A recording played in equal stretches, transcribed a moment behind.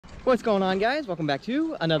What's going on, guys? Welcome back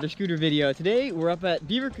to another scooter video. Today we're up at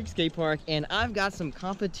Beaver Creek Skate Park and I've got some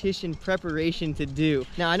competition preparation to do.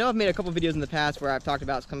 Now I know I've made a couple videos in the past where I've talked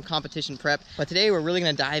about some competition prep, but today we're really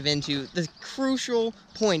going to dive into the crucial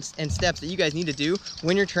points and steps that you guys need to do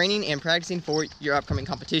when you're training and practicing for your upcoming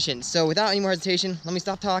competition. So without any more hesitation, let me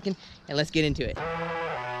stop talking and let's get into it.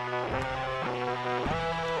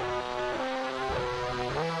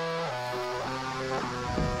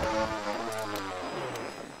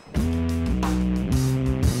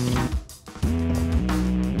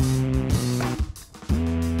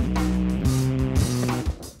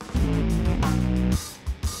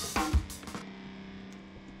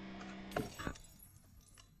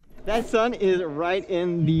 That sun is right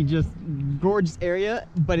in the just gorgeous area,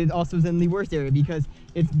 but it also is in the worst area because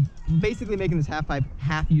it's basically making this half pipe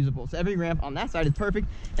half usable. So every ramp on that side is perfect,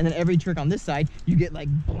 and then every trick on this side, you get like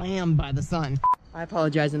blammed by the sun. I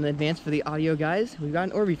apologize in advance for the audio, guys. We've got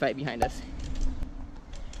an Orby fight behind us.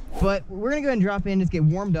 But we're gonna go ahead and drop in, just get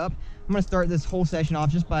warmed up. I'm gonna start this whole session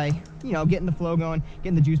off just by, you know, getting the flow going,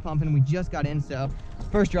 getting the juice pumping. We just got in, so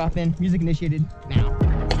first drop in, music initiated now.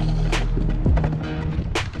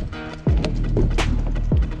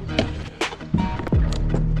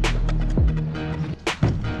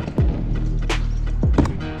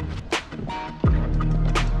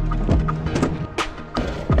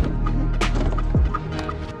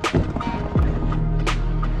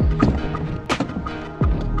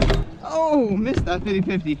 Oh, missed that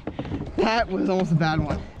 50-50. That was almost a bad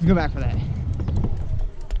one. Let's go back for that.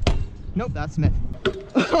 Nope, that's Smith.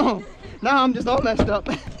 Oh, now I'm just all messed up.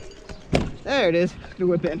 There it is, the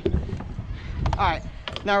whip in. All right,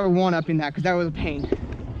 now we're one-upping that because that was a pain.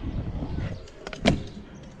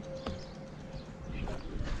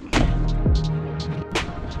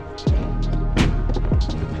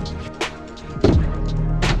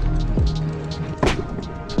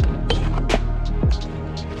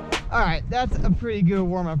 All right, that's a pretty good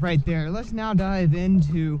warm-up right there. Let's now dive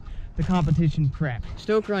into the competition prep.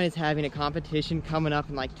 Stoke Run is having a competition coming up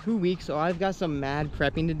in like 2 weeks, so I've got some mad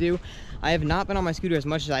prepping to do. I have not been on my scooter as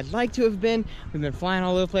much as I'd like to have been. We've been flying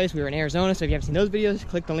all over the place. We were in Arizona, so if you haven't seen those videos,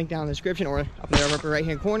 click the link down in the description or up in the upper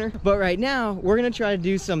right-hand corner. But right now, we're gonna try to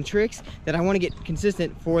do some tricks that I wanna get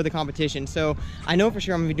consistent for the competition. So I know for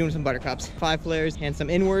sure I'm gonna be doing some buttercups, 5 flares, and some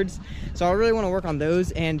inwards. So I really wanna work on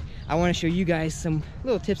those, and I wanna show you guys some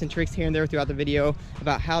little tips and tricks here and there throughout the video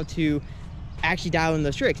about how to actually dial in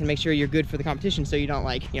those tricks and make sure you're good for the competition so you don't,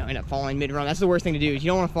 like, you know, end up falling mid-run. That's the worst thing to do, is you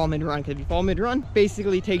don't want to fall mid-run, because if you fall mid-run,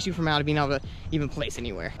 basically takes you from out of being able to even place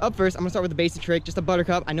anywhere. Up first, I'm gonna start with the basic trick, just a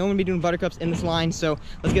buttercup. I know I'm gonna be doing buttercups in this line, so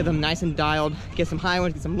let's get them nice and dialed, get some high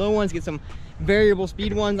ones, get some low ones, get some variable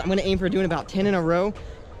speed ones. I'm gonna aim for doing about 10 in a row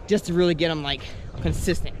just to really get them like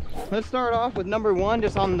consistent. Let's start off with number 1,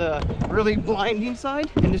 just on the really blinding side,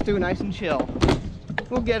 and just do it nice and chill.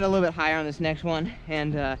 We'll get a little bit higher on this next one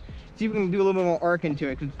and see if we can do a little bit more arc into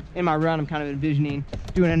it, because in my run I'm kind of envisioning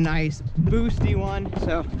doing a nice boosty one.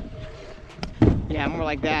 So yeah, more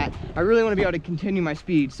like that. I really want to be able to continue my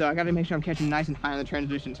speed, so I got to make sure I'm catching nice and high on the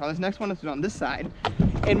transition. So on this next one, let's do it on this side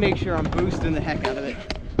and make sure I'm boosting the heck out of it.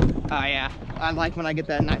 Oh yeah, I like when I get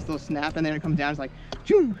that nice little snap and then it comes down, it's like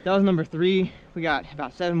choom. That was number 3. We got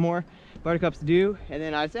about 7 more buttercups to do, and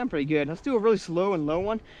then I'd say I'm pretty good. Let's do a really slow and low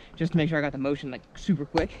one just to make sure I got the motion like super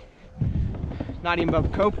quick, not even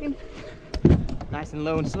above coping. Nice and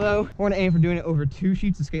low and slow. We're gonna aim for doing it over 2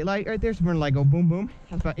 sheets of skate light right there, so we're gonna like go boom boom.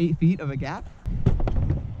 That's about 8 feet of a gap.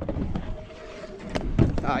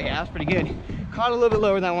 Oh yeah, that's pretty good. Caught a little bit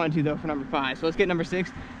lower than I wanted to though for number 5. So let's get number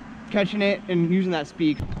 6, catching it and using that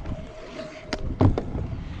speed.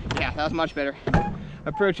 Yeah, that was much better.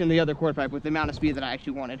 Approaching the other quarter pipe with the amount of speed that I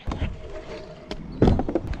actually wanted.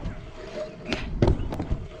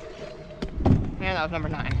 And that was number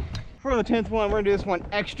 9. For the 10th one, we're gonna do this one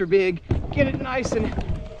extra big. Get it nice and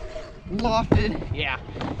lofted. Yeah,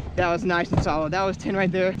 that was nice and solid. That was 10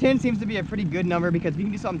 right there. 10 seems to be a pretty good number, because if you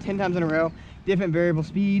can do something 10 times in a row, different variable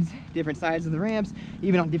speeds, different sides of the ramps,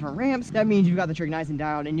 even on different ramps, that means you've got the trick nice and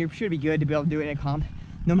dialed, and you should be good to be able to do it in a comp,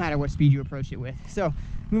 no matter what speed you approach it with. So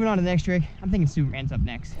moving on to the next trick, I'm thinking Superman's up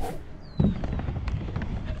next.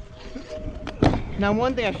 Now,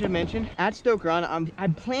 one thing I should mention, at Stoke Run,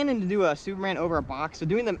 I'm planning to do a Superman over a box, so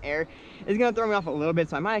doing them air is gonna throw me off a little bit,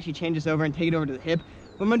 so I might actually change this over and take it over to the hip.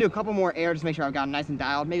 But I'm gonna do a couple more air just to make sure I've got it nice and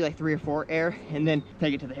dialed, maybe like 3 or 4 air, and then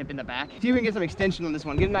take it to the hip in the back. See if we can get some extension on this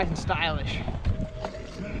one, get it nice and stylish.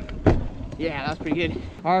 Yeah, that's pretty good.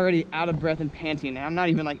 Already out of breath and panting, and I'm not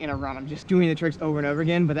even like in a run, I'm just doing the tricks over and over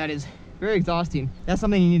again, but that is very exhausting. That's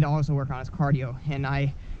something you need to also work on, is cardio, and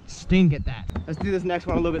I stink at that. Let's do this next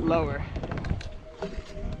one a little bit lower.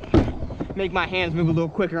 make my hands move a little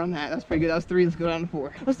quicker on that. That's pretty good. That was 3. Let's go down to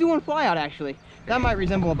 4. Let's do one fly out actually. That might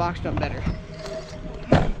resemble a box jump better.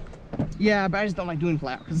 Yeah, but I just don't like doing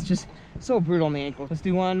fly out because it's just so brutal on the ankle. Let's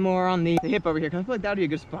do one more on the hip over here because I feel like that would be a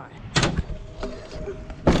good spot.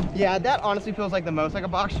 Yeah, that honestly feels like the most like a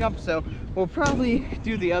box jump, so we'll probably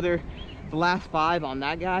do the last 5 on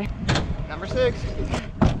that guy. Number 6.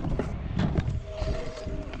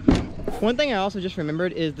 One thing I also just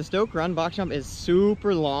remembered is the Stoke Run box jump is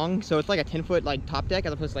super long, so it's like a 10-foot like top deck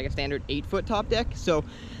as opposed to like a standard 8-foot top deck. So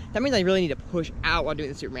that means I really need to push out while doing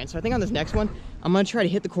the Superman. So I think on this next one, I'm gonna try to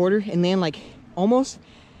hit the quarter and land like almost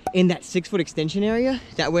in that 6-foot extension area.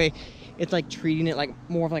 That way it's like treating it like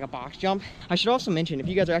more of like a box jump. I should also mention, if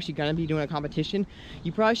you guys are actually gonna be doing a competition,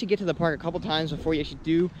 you probably should get to the park a couple times before you actually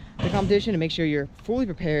do the competition to make sure you're fully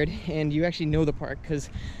prepared and you actually know the park,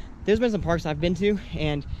 because there's been some parks I've been to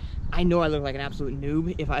and I know I look like an absolute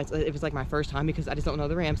noob if it's like my first time, because I just don't know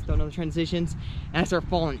the ramps, don't know the transitions, and I start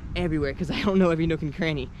falling everywhere because I don't know every nook and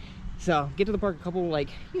cranny. So get to the park a couple, like,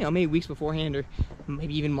 you know, maybe weeks beforehand or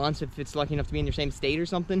maybe even months if it's lucky enough to be in your same state or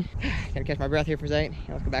something. Gotta catch my breath here for a second.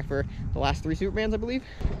 Let's go back for the last 3 Supermans, I believe.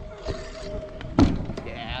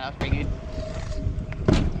 Yeah, that's pretty good.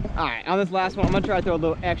 All right, on this last one, I'm gonna try to throw a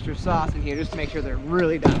little extra sauce in here just to make sure they're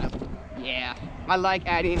really done up. Yeah, I like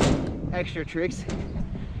adding extra tricks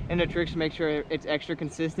into tricks to make sure it's extra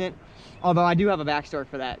consistent. Although I do have a backstory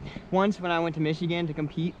for that. Once when I went to Michigan to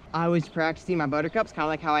compete, I was practicing my buttercups, kind of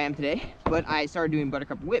like how I am today, but I started doing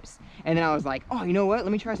buttercup whips. And then I was like, oh, you know what?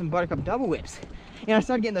 Let me try some buttercup double whips. And I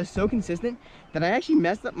started getting those so consistent that I actually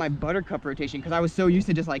messed up my buttercup rotation because I was so used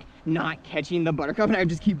to just like not catching the buttercup and I would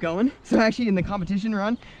just keep going. So actually in the competition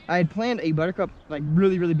run, I had planned a buttercup like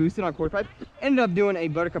really boosted on quarter pipe. Ended up doing a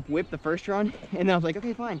buttercup whip the first run, and then I was like,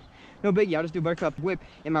 okay, fine. No biggie, I'll just do a buttercup whip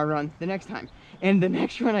in my run the next time. And the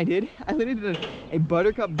next run I did, I literally did a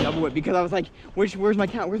buttercup double whip because I was like, where's my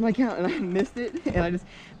count? Where's my count? And I missed it. And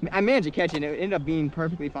I managed to catch it. It ended up being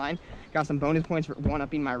perfectly fine. Got some bonus points for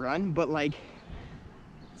one-upping my run, but like,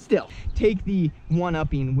 still, take the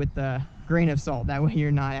one-upping with the grain of salt. That way you're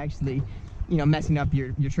not actually, you know, messing up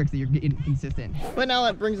your tricks that you're getting consistent. But now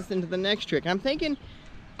that brings us into the next trick. And I'm thinking,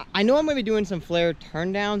 I know I'm going to be doing some flare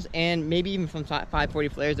turn downs and maybe even some 540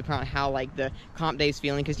 flares depending on how like the comp day is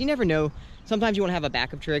feeling, because you never know. Sometimes you want to have a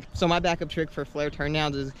backup trick. So my backup trick for flare turn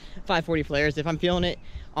downs is 540 flares. If I'm feeling it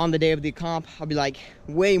on the day of the comp, I'll be like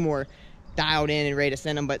way more dialed in and ready to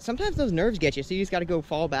send them. But sometimes those nerves get you, so you just got to go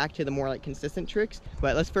fall back to the more like consistent tricks.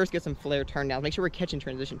 But let's first get some flare turn downs. Make sure we're catching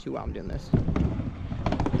transition too while I'm doing this.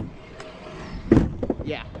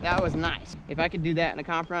 Yeah, that was nice. If I could do that in a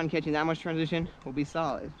comp run, catching that much transition will be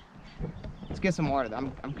solid. Let's get some water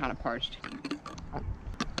though. I'm kind of parched.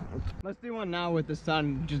 Let's do one now with the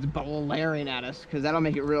sun just blaring at us, because that'll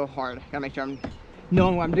make it real hard. Gotta make sure I'm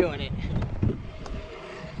knowing where I'm doing it.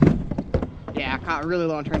 Yeah, I caught really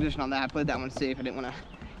low on transition on that. I played that one safe. I didn't want to,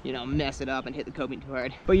 you know, mess it up and hit the coping too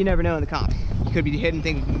hard. But you never know in the comp. You could be hitting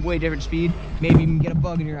things way different speed. Maybe even get a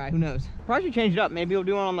bug in your eye. Who knows? Probably should change it up. Maybe we'll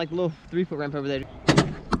do one on like a little 3-foot ramp over there.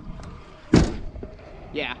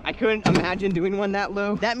 Yeah, I couldn't imagine doing one that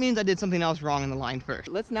low. That means I did something else wrong in the line first.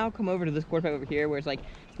 Let's now come over to this quarter pipe over here where it's like,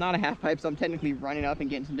 it's not a half pipe, so I'm technically running up and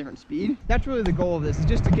getting some different speed. That's really the goal of this, is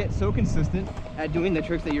just to get so consistent at doing the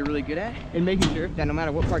tricks that you're really good at and making sure that no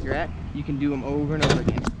matter what part you're at, you can do them over and over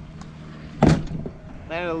again.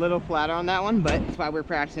 Landed a little flatter on that one, but that's why we're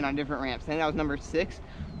practicing on different ramps. I think that was number 6.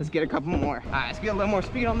 Let's get a couple more. All right, let's get a little more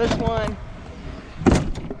speed on this one.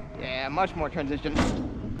 Yeah, much more transition.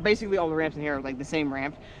 Basically all the ramps in here are like the same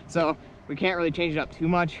ramp, so we can't really change it up too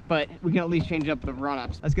much, but we can at least change up the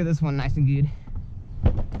run-ups. Let's get this one nice and good.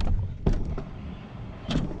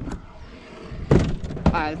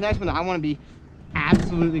 All right, this next one I want to be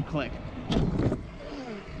absolutely click.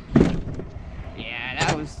 Yeah,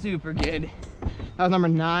 that was super good. That was number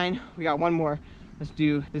 9. We got one more. Let's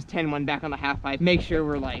do this 10-1 back on the half pipe. Make sure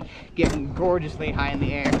we're like getting gorgeously high in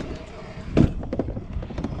the air.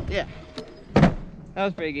 Yeah. That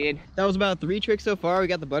was pretty good. That was about 3 tricks so far. We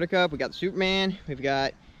got the buttercup, we got the Superman, we've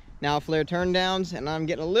got now flare turn downs, and I'm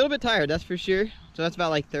getting a little bit tired, that's for sure. So that's about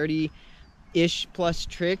like 30-ish plus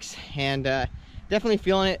tricks, and definitely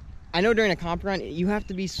feeling it. I know during a comp run, you have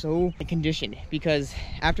to be so conditioned, because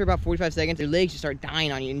after about 45 seconds, your legs just start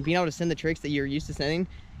dying on you, and being able to send the tricks that you're used to sending,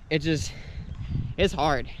 it's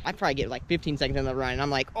hard. I probably get like 15 seconds in the run, and I'm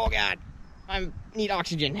like, oh God, I need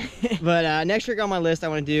oxygen. But next trick on my list I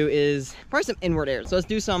want to do is probably some inward airs. So let's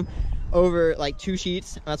do some over like 2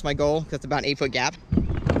 sheets. That's my goal, because it's about an 8-foot gap.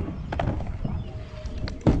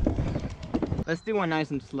 Let's do one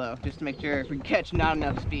nice and slow, just to make sure if we catch not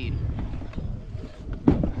enough speed.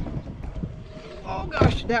 Oh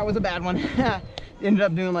gosh, that was a bad one. Ended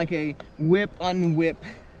up doing like a whip, unwhip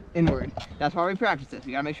inward. That's why we practice this.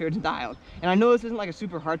 We gotta make sure it's dialed. And I know this isn't like a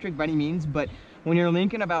super hard trick by any means, but when you're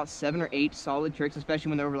linking about 7 or 8 solid tricks, especially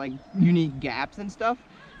when they're over like unique gaps and stuff,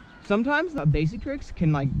 sometimes the basic tricks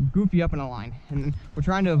can like goof you up in a line, and we're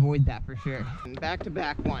trying to avoid that for sure. And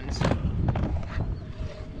back-to-back ones.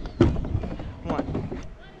 One.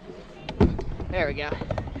 There we go.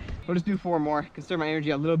 We'll just do 4 more, conserve my energy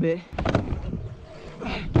a little bit.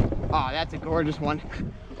 Oh, that's a gorgeous one.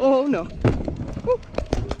 Oh no. Woo.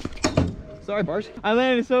 Sorry, Bars. I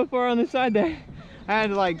landed so far on the side that I had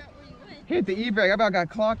to like hit the e-brake. I about got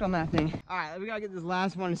clocked on that thing. All right, we gotta get this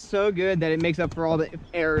last one so good that it makes up for all the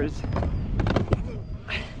errors.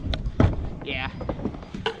 Yeah,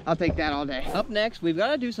 I'll take that all day. Up next, we've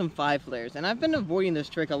got to do some 5 flares, and I've been avoiding this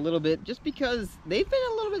trick a little bit just because they've been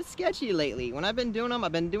a little bit sketchy lately. When I've been doing them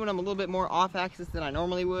a little bit more off axis than I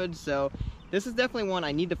normally would, so this is definitely one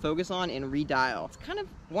I need to focus on and redial. It's kind of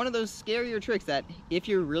one of those scarier tricks that if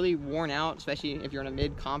you're really worn out, especially if you're in a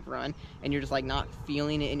mid-comp run and you're just like not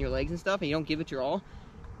feeling it in your legs and stuff and you don't give it your all,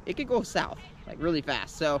 it could go south like really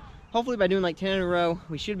fast. So hopefully by doing like 10 in a row,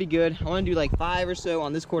 we should be good. I want to do like 5 or so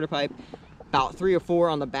on this quarter pipe, about 3 or 4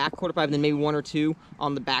 on the back quarter pipe, and then maybe 1 or 2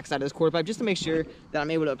 on the back side of this quarter pipe, just to make sure that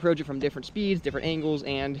I'm able to approach it from different speeds, different angles,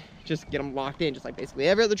 and just get them locked in, just like basically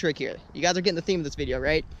every other trick here. You guys are getting the theme of this video,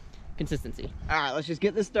 right? Consistency. All right, let's just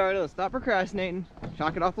get this started. Let's stop procrastinating.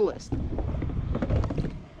 Chalk it off the list.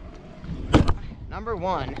 Number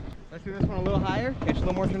 1. Let's do this one a little higher. Catch a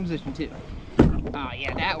little more transition too. Oh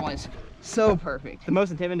yeah, that was so perfect. The most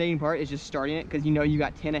intimidating part is just starting it because you know you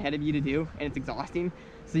got 10 ahead of you to do and it's exhausting.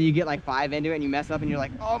 So you get like 5 into it and you mess up and you're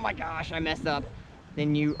like, oh my gosh, I messed up.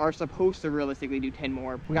 Then you are supposed to realistically do 10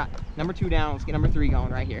 more. We got number 2 down. Let's get number 3 going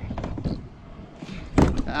right here.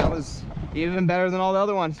 That was even better than all the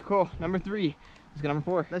other ones. Cool. Number 3. Let's get number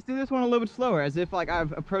 4. Let's do this one a little bit slower, as if like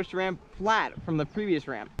I've approached the ramp flat from the previous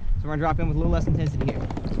ramp. So we're gonna drop in with a little less intensity here.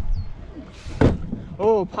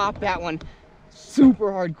 Oh, pop that one super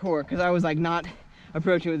hardcore because I was like not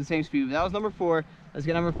approaching with the same speed. But that was number 4. Let's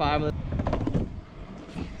get number 5.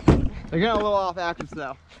 They're getting a little off axis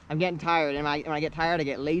though. I'm getting tired, and when I get tired, I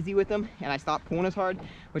get lazy with them, and I stop pulling as hard,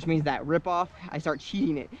 which means that rip off, I start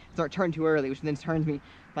cheating it, start turning too early, which then turns me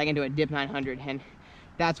like into a dip 900, and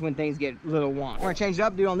that's when things get a little wonky. We're gonna change it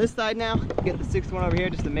up, do it on this side now, get the 6th one over here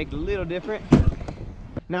just to make it a little different.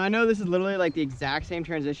 Now I know this is literally like the exact same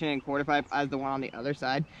transition and quarter pipe as the one on the other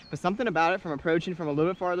side, but something about it from approaching from a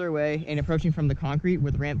little bit farther away and approaching from the concrete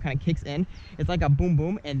where the ramp kind of kicks in, it's like a boom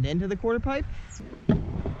boom and then to the quarter pipe.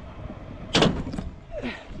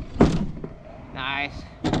 Nice.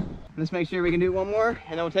 Let's make sure we can do one more,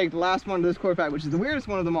 and then we'll take the last one to this quarter pipe, which is the weirdest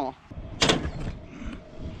one of them all.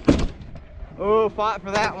 Oh, fought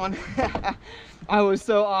for that one. I was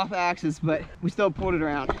so off axis, but we still pulled it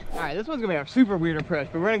around. All right, this one's gonna be a super weird approach,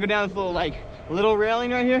 but we're gonna go down this little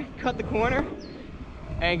railing right here, cut the corner,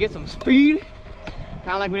 and get some speed.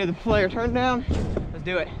 Kind of like we did the player turn down. Let's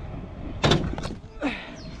do it.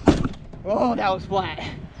 Oh, that was flat.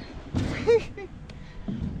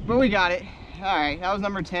 But we got it. All right, that was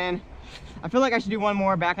number 10. I feel like I should do one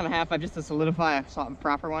more back on the half pipe just to solidify a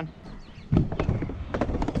proper one.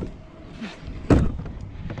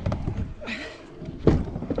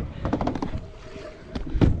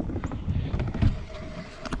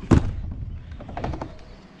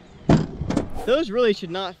 Those really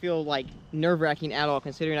should not feel like nerve-wracking at all,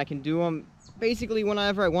 considering I can do them basically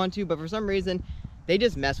whenever I want to, but for some reason they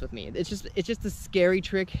just mess with me. It's just a scary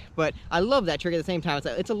trick, but I love that trick at the same time.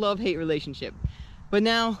 It's a love-hate relationship. But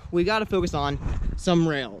now we got to focus on some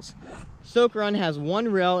rails. Soak Run has 1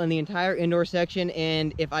 rail in the entire indoor section,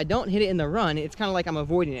 and if I don't hit it in the run, it's kind of like I'm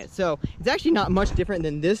avoiding it. So it's actually not much different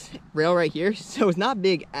than this rail right here, so it's not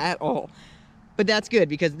big at all. But that's good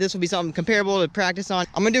because this will be something comparable to practice on.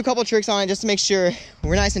 I'm gonna do a couple tricks on it just to make sure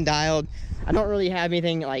we're nice and dialed. I don't really have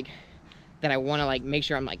anything like that I want to like make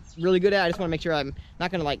sure I'm like really good at. I just want to make sure I'm not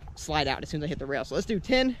gonna like slide out as soon as I hit the rail. So let's do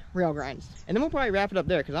 10 rail grinds, and then we'll probably wrap it up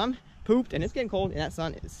there because I'm pooped and it's getting cold and that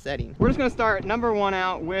sun is setting. We're just gonna start number 1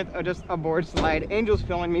 out with just a board slide. Angel's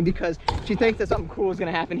filming me because she thinks that something cool is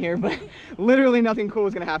gonna happen here, but literally nothing cool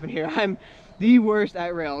is gonna happen here. I'm the worst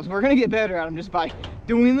at rails. We're gonna get better at them just by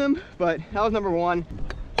doing them, but that was number 1.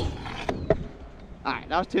 All right,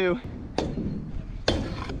 that was 2.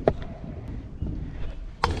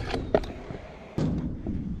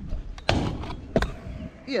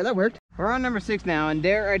 Yeah, that worked. We're on number 6 now, and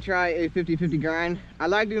dare I try a 50-50 grind. I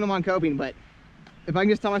like doing them on coping, but if I can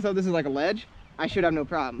just tell myself this is like a ledge, I should have no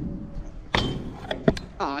problem.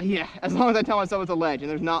 Oh yeah, as long as I tell myself it's a ledge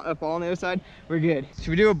and there's not a fall on the other side, we're good. Should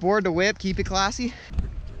we do a board to whip, keep it classy?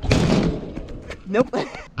 Nope.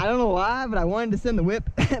 I don't know why, but I wanted to send the whip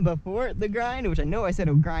before the grind, which I know I said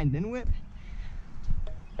a grind then whip.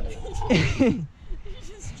 You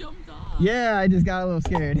just jumped off. Yeah, I just got a little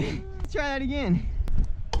scared. Let's try that again.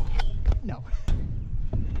 No.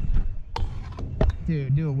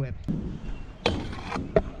 Dude, do a whip.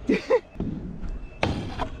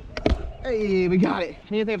 Hey, we got it.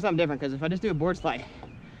 I need to think of something different because if I just do a board slide,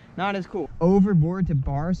 not as cool. Overboard to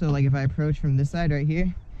bar, so like if I approach from this side right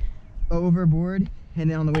here, overboard, and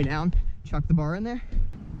then on the way down, chuck the bar in there.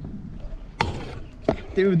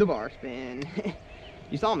 Do the bar spin.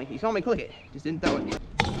 You saw me click it, just didn't throw it.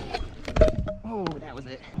 Oh, that was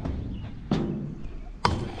it.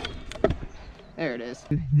 There it is.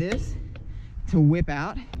 This to whip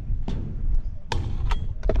out.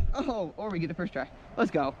 Oh, or we get the first try.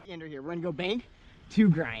 Let's go. Under here, we're gonna go bank to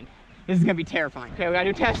grind. This is gonna be terrifying. Okay, we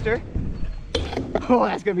gotta do tester. Oh,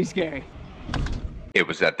 that's gonna be scary. It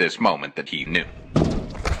was at this moment that he knew.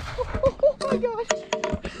 Oh my gosh.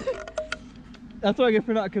 That's what I get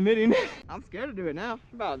for not committing. I'm scared to do it now. I'm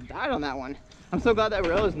about died on that one. I'm so glad that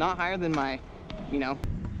rail is not higher than my, you know.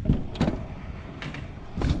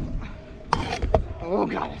 Oh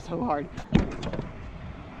god, it's so hard.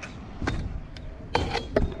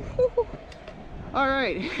 All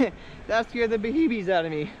right, that scared the beheebies out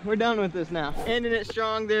of me. We're done with this now. Ending it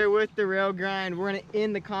strong there with the rail grind. We're gonna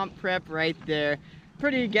end the comp prep right there.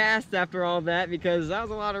 Pretty gassed after all that because that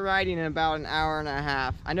was a lot of riding in about an hour and a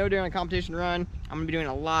half. I know during a competition run, I'm gonna be doing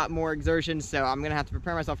a lot more exertion, so I'm gonna have to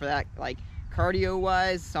prepare myself for that, like cardio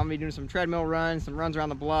wise. So I'm gonna be doing some treadmill runs, some runs around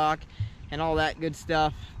the block, and all that good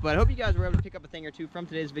stuff. But I hope you guys were able to pick up a thing or two from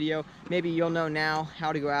today's video. Maybe you'll know now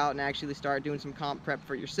how to go out and actually start doing some comp prep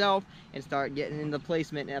for yourself and start getting in the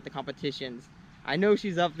placement at the competitions. I know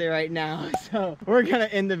she's up there right now, so we're gonna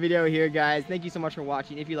end the video here, guys. Thank you so much for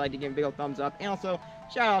watching. If you'd like to give a big old thumbs up, and also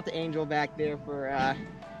shout out to Angel back there for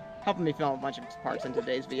helping me film a bunch of parts in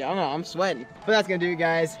today's video. I don't know, I'm sweating. But that's gonna do it,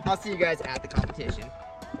 guys. I'll see you guys at the competition.